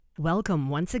Welcome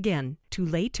once again to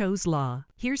Lehto's Law.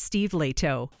 Here's Steve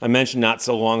Lehto. I mentioned not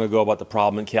so long ago about the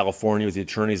problem in California with the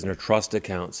attorneys and their trust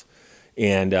accounts.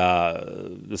 And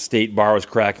the state bar was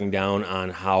cracking down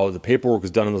on how the paperwork was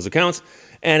done on those accounts.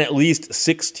 And at least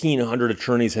 1,600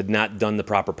 attorneys had not done the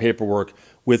proper paperwork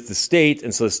with the state.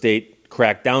 And so the state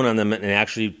cracked down on them and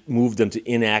actually moved them to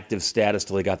inactive status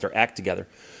till they got their act together.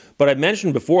 But I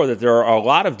mentioned before that there are a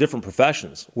lot of different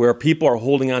professions where people are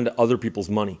holding on to other people's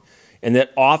money. And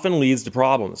that often leads to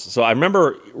problems. So I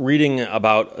remember reading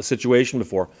about a situation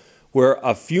before where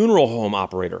a funeral home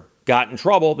operator got in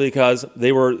trouble because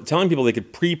they were telling people they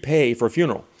could prepay for a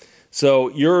funeral. So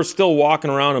you're still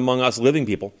walking around among us living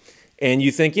people, and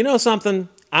you think, you know something,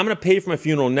 I'm going to pay for my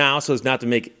funeral now so as not to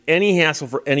make any hassle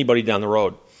for anybody down the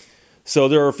road. So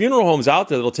there are funeral homes out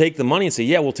there that will take the money and say,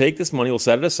 yeah, we'll take this money, we'll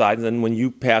set it aside, and then when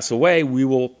you pass away, we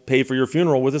will pay for your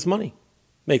funeral with this money.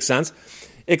 Makes sense?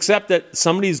 Except that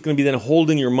somebody's going to be then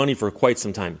holding your money for quite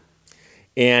some time.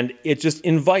 And it just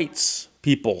invites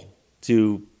people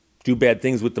to do bad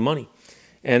things with the money.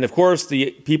 And of course,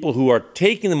 the people who are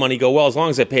taking the money go, well, as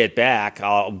long as I pay it back,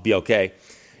 I'll be okay.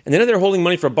 And then if they're holding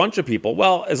money for a bunch of people,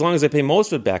 well, as long as I pay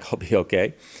most of it back, I'll be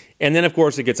okay. And then, of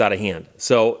course, it gets out of hand.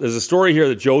 So there's a story here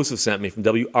that Joseph sent me from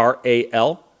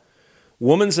WRAL.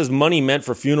 Woman says money meant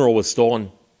for funeral was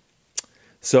stolen.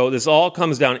 So this all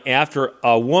comes down after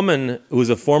a woman who was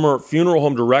a former funeral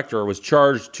home director was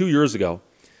charged 2 years ago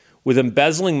with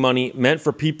embezzling money meant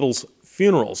for people's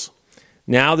funerals.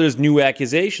 Now there's new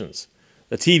accusations.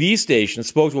 The TV station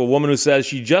spoke to a woman who says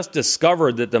she just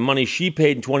discovered that the money she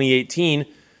paid in 2018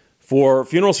 for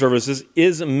funeral services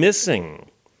is missing.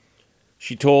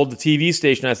 She told the TV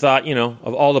station, I thought,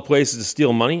 of all the places to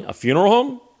steal money, a funeral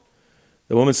home?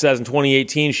 The woman says in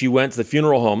 2018 she went to the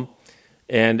funeral home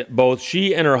and both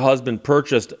she and her husband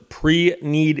purchased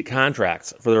pre-need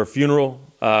contracts for their funeral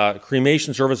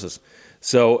cremation services.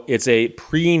 So it's a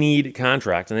pre-need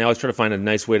contract, and they always try to find a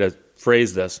nice way to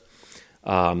phrase this.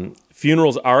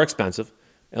 Funerals are expensive,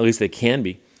 at least they can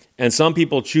be, and some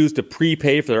people choose to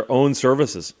prepay for their own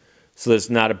services so that it's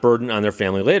not a burden on their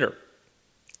family later.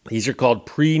 These are called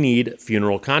pre-need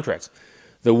funeral contracts.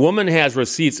 The woman has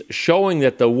receipts showing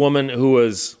that the woman who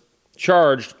was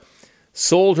charged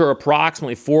sold her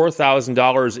approximately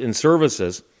 $4,000 in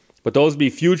services, but those would be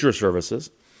future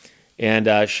services.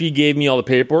 And she gave me all the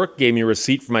paperwork, gave me a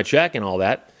receipt for my check and all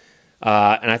that.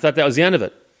 And I thought that was the end of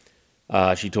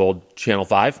it, she told Channel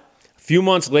 5. A few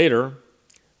months later,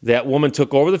 that woman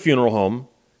took over the funeral home,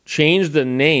 changed the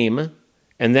name,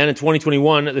 and then in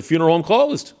 2021, the funeral home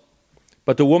closed.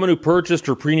 But the woman who purchased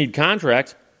her pre-need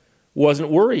contract wasn't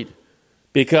worried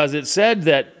because it said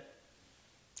that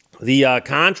the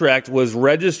contract was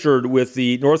registered with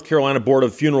the North Carolina Board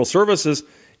of Funeral Services,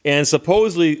 and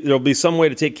supposedly there'll be some way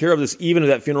to take care of this even if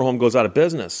that funeral home goes out of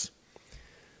business.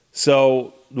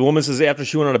 So the woman says after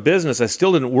she went out of business, I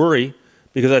still didn't worry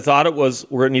because I thought it was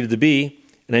where it needed to be,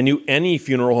 and I knew any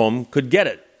funeral home could get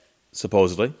it,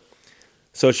 supposedly.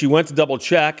 So she went to double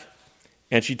check,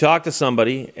 and she talked to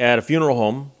somebody at a funeral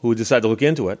home who decided to look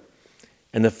into it.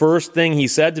 And the first thing he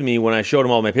said to me when I showed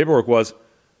him all my paperwork was,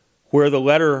 where the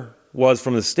letter was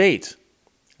from the state.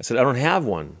 I said, I don't have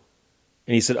one.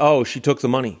 And he said, oh, she took the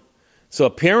money. So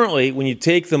apparently, when you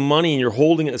take the money and you're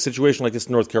holding it in a situation like this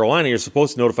in North Carolina, you're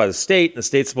supposed to notify the state, and the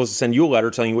state's supposed to send you a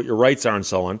letter telling you what your rights are and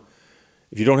so on.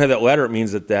 If you don't have that letter, it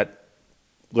means that that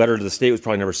letter to the state was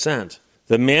probably never sent.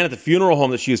 The man at the funeral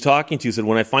home that she was talking to said,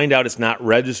 when I find out it's not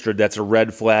registered, that's a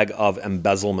red flag of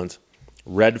embezzlement.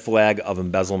 Red flag of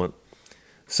embezzlement.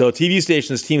 So a TV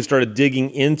station's team started digging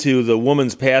into the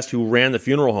woman's past who ran the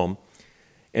funeral home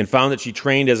and found that she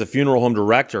trained as a funeral home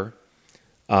director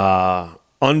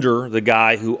under the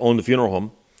guy who owned the funeral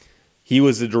home. He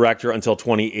was the director until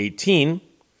 2018.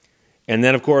 And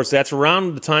then, of course, that's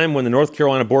around the time when the North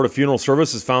Carolina Board of Funeral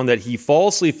Services found that he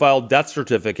falsely filed death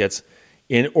certificates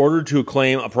in order to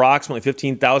claim approximately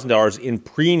 $15,000 in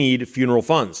pre-need funeral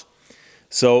funds.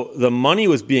 So the money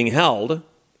was being held,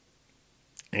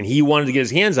 and he wanted to get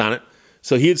his hands on it,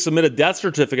 so he had submitted a death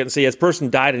certificate and say, this person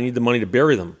died, I need the money to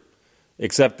bury them.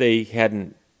 Except they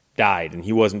hadn't died, and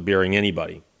he wasn't burying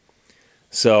anybody.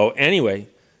 So anyway,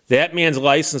 that man's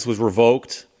license was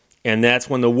revoked, and that's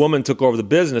when the woman took over the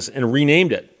business and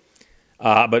renamed it.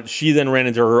 But she then ran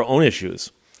into her own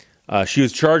issues. She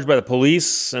was charged by the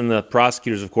police and the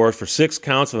prosecutors, of course, for 6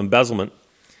 counts of embezzlement,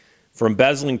 for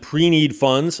embezzling pre-need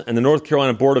funds, and the North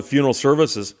Carolina Board of Funeral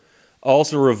Services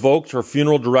also revoked her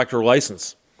funeral director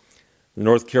license. The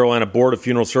North Carolina Board of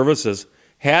Funeral Services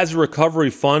has a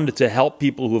recovery fund to help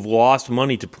people who have lost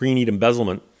money to pre-need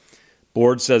embezzlement.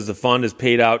 Board says the fund has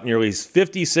paid out nearly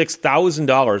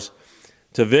 $56,000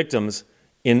 to victims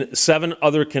in 7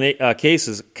 other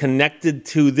cases connected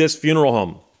to this funeral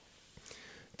home.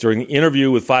 During the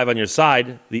interview with Five on Your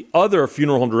Side, the other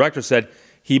funeral home director said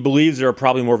he believes there are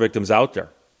probably more victims out there.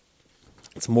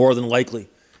 It's more than likely.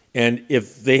 And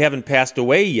if they haven't passed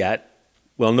away yet,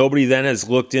 well, nobody then has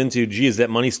looked into, gee, is that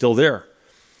money still there?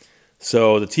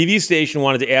 So the TV station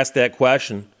wanted to ask that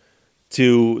question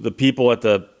to the people at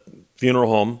the funeral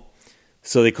home.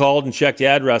 So they called and checked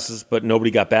addresses, but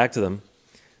nobody got back to them.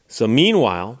 So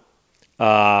meanwhile,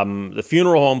 the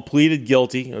funeral home pleaded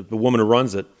guilty, the woman who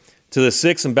runs it, to the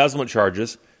 6 embezzlement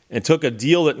charges and took a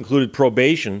deal that included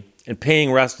probation and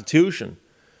paying restitution.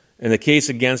 And the case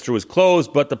against her was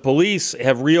closed, but the police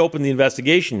have reopened the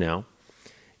investigation now,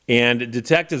 and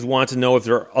detectives want to know if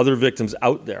there are other victims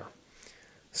out there.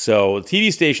 So the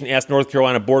TV station asked North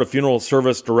Carolina Board of Funeral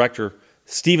Service Director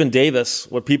Stephen Davis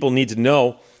what people need to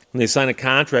know when they sign a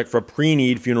contract for a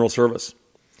pre-need funeral service.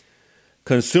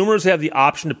 Consumers have the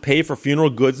option to pay for funeral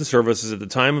goods and services at the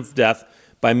time of death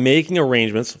by making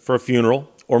arrangements for a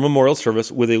funeral or memorial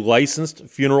service with a licensed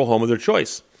funeral home of their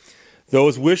choice.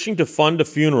 Those wishing to fund a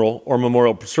funeral or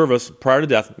memorial service prior to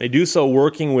death may do so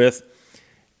working with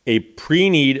a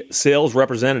pre-need sales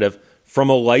representative from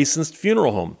a licensed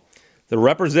funeral home. The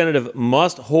representative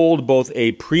must hold both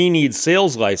a pre-need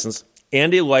sales license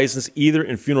and a license either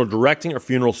in funeral directing or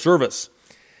funeral service.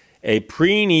 A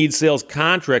pre-need sales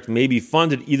contract may be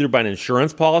funded either by an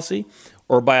insurance policy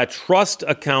or by a trust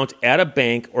account at a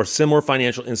bank or similar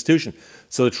financial institution.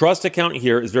 So the trust account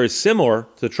here is very similar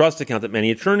to the trust account that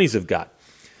many attorneys have got.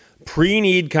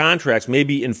 Pre-need contracts may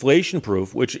be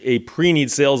inflation-proof, which a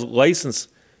pre-need sales licensee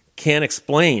can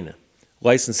explain.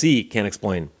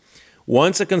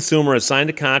 Once a consumer has signed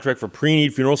a contract for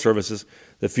pre-need funeral services,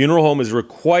 the funeral home is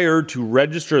required to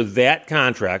register that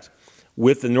contract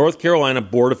with the North Carolina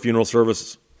Board of Funeral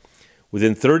Services.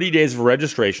 Within 30 days of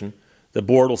registration, the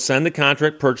board will send the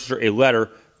contract purchaser a letter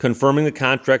confirming the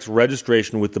contract's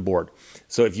registration with the board.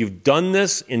 So if you've done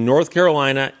this in North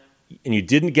Carolina and you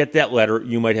didn't get that letter,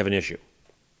 you might have an issue.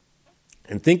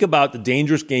 And think about the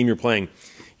dangerous game you're playing.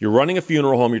 You're running a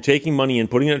funeral home, you're taking money and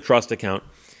putting it in a trust account.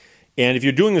 And if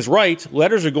you're doing this right,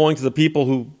 letters are going to the people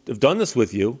who have done this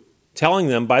with you, telling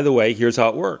them, by the way, here's how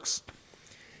it works.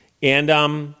 And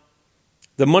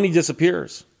the money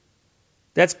disappears.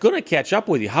 That's going to catch up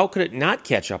with you. How could it not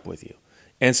catch up with you?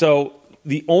 And so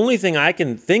the only thing I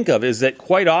can think of is that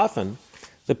quite often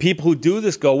the people who do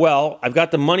this go, well, I've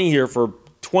got the money here for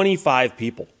 25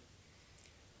 people.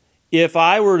 If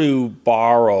I were to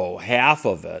borrow half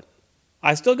of it,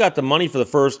 I still got the money for the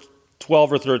first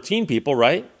 12 or 13 people,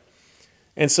 right?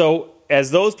 And so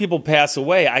as those people pass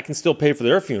away, I can still pay for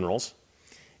their funerals.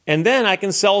 And then I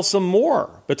can sell some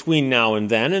more between now and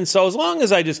then. And so as long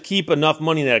as I just keep enough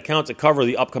money in that account to cover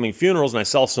the upcoming funerals and I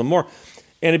sell some more,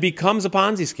 and it becomes a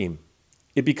Ponzi scheme.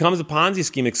 It becomes a Ponzi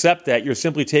scheme, except that you're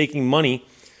simply taking money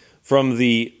from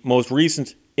the most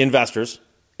recent investors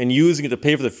and using it to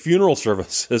pay for the funeral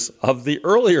services of the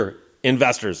earlier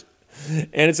investors.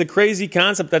 And it's a crazy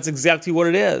concept. That's exactly what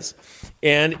it is.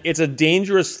 And it's a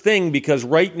dangerous thing because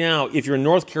right now, if you're in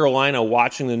North Carolina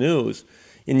watching the news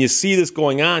and you see this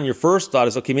going on, your first thought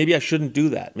is, okay, maybe I shouldn't do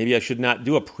that. Maybe I should not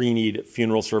do a pre-need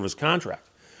funeral service contract.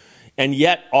 And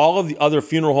yet all of the other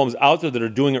funeral homes out there that are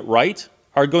doing it right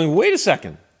are going, wait a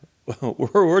second,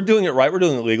 we're doing it right, we're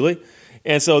doing it legally.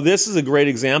 And so this is a great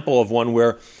example of one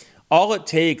where all it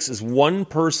takes is one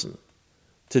person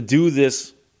to do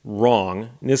this wrong.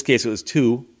 In this case, it was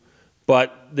 2,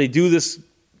 but they do this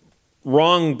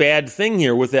wrong, bad thing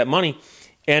here with that money,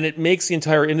 and it makes the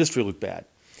entire industry look bad.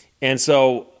 And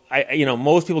so,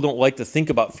 most people don't like to think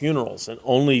about funerals and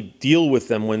only deal with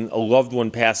them when a loved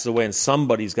one passes away, and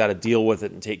somebody's got to deal with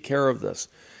it and take care of this.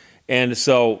 And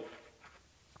so,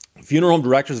 funeral home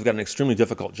directors have got an extremely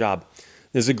difficult job.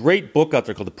 There's a great book out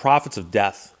there called The Profits of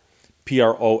Death,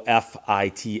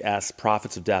 Profits,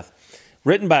 Profits of Death,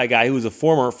 written by a guy who was a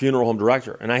former funeral home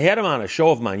director. And I had him on a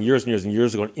show of mine years and years and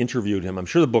years ago and interviewed him. I'm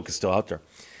sure the book is still out there.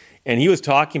 And he was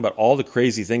talking about all the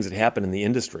crazy things that happen in the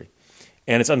industry.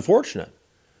 And it's unfortunate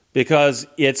because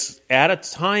it's at a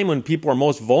time when people are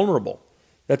most vulnerable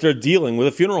that they're dealing with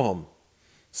a funeral home.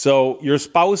 So your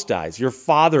spouse dies, your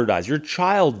father dies, your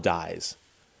child dies,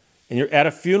 and you're at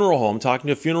a funeral home talking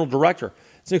to a funeral director.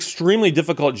 It's an extremely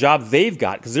difficult job they've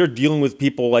got because they're dealing with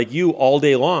people like you all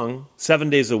day long, 7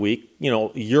 days a week,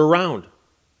 year-round.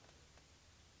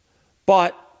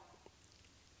 But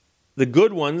the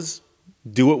good ones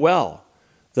do it well.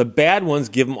 The bad ones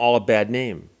give them all a bad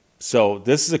name. So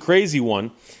this is a crazy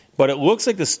one, but it looks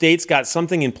like the state's got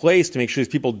something in place to make sure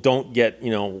these people don't get,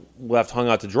 left hung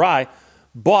out to dry.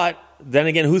 But then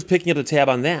again, who's picking up the tab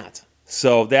on that?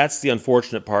 So that's the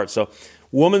unfortunate part. So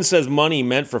woman says money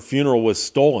meant for funeral was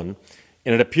stolen,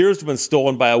 and it appears to have been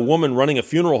stolen by a woman running a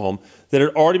funeral home that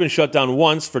had already been shut down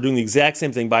once for doing the exact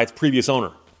same thing by its previous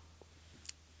owner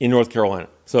in North Carolina.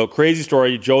 So crazy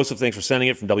story. Joseph, thanks for sending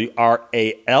it from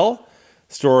WRAL.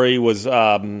 Story was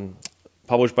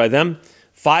published by them.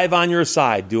 5 on your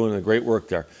side, doing a great work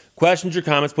there. Questions or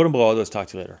comments, put them below. Let's talk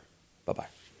to you later. Bye-bye.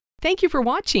 Thank you for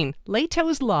watching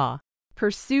Lehto's Law.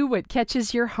 Pursue what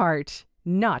catches your heart,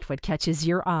 not what catches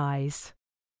your eyes.